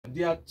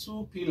There are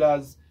two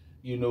pillars,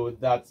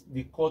 that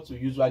the court will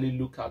usually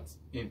look at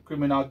in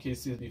criminal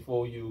cases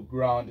before you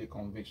ground a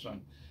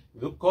conviction.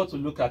 The court will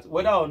look at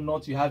whether or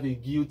not you have a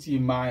guilty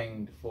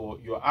mind for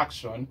your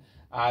action,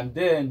 and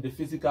then the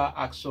physical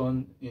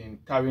action in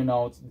carrying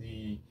out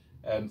the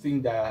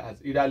thing that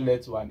has either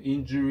led to an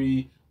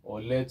injury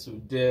or led to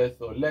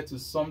death or led to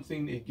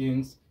something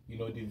against,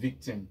 the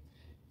victim.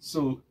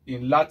 So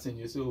in Latin,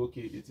 you say,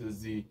 okay, it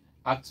is the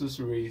actus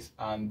reus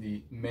and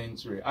the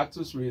mens rea.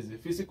 Actus reus is the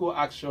physical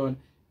action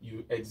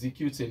you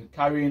execute in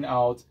carrying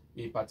out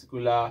a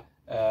particular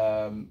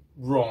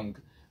wrong,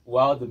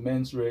 while the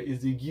mens rea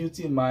is the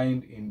guilty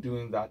mind in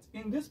doing that.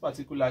 In this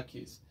particular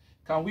case,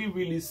 can we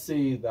really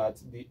say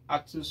that the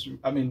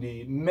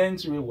the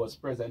mens rea was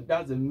present?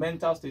 That's the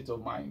mental state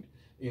of mind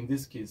in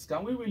this case.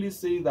 Can we really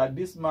say that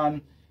this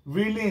man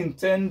really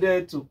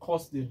intended to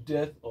cause the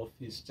death of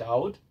his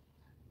child?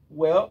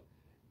 Well,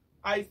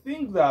 I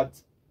think that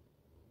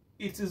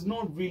it is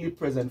not really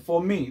present.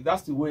 For me,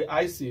 that's the way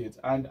I see it.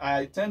 And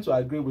I tend to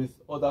agree with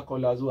other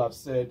callers who have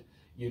said,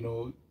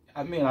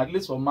 at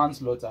least for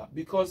manslaughter,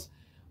 because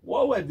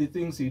what were the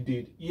things he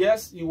did?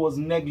 Yes, he was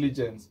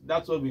negligent.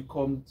 That's what we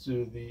come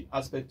to the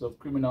aspect of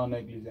criminal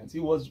negligence.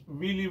 He was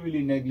really,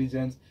 really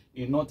negligent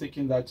in not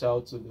taking that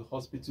child to the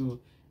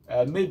hospital.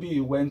 Maybe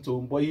he went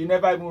home, but he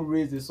never even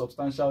raised a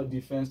substantial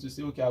defense to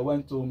say, okay, I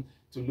went home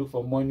to look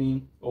for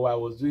money, or I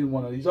was doing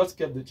one. He just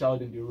kept the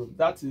child in the room.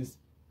 That is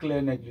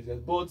clear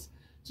negligence. But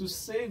to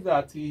say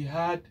that he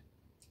had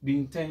the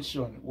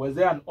intention, was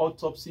there an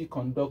autopsy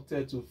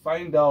conducted to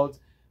find out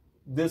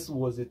this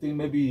was the thing?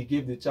 Maybe he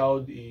gave the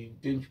child a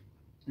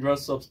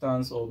dangerous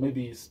substance, or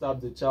maybe he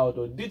stabbed the child,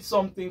 or did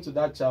something to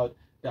that child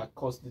that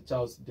caused the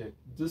child's death.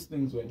 These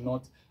things were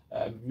not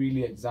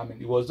really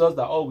examined. It was just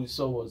that all we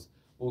saw was,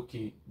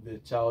 okay, the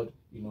child,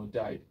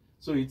 died.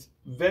 So it's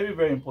very,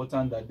 very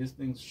important that these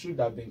things should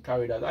have been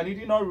carried out. And he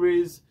did not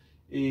raise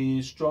a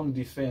strong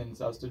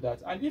defense as to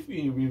that. And if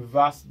we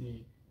reverse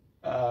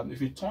if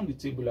we turn the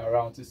table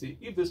around to say,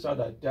 if this child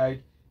had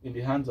died in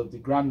the hands of the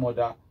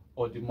grandmother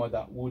or the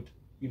mother, would,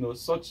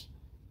 such,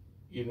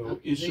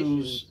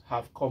 issues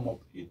have come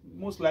up? It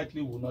most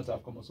likely would not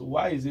have come up. So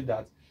why is it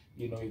that,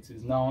 it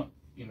is now,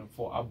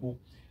 for Abu?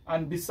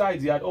 And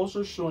besides, he had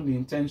also shown the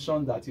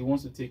intention that he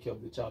wants to take care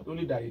of the child,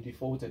 only that he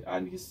defaulted.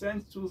 And he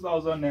sent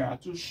 2,000 naira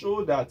to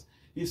show that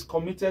he's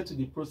committed to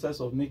the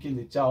process of making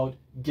the child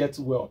get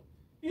well.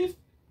 If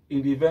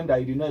in the event that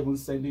he did not even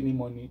send any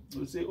money,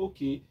 we'll say,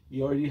 okay,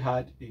 he already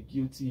had a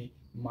guilty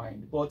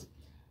mind. But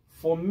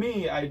for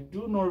me, I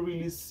do not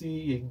really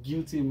see a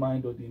guilty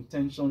mind or the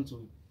intention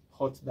to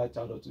hurt that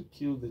child or to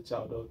kill the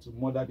child or to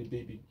murder the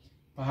baby.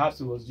 Perhaps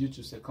it was due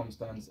to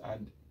circumstance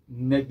and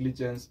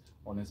negligence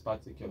on his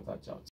part to take care of that child.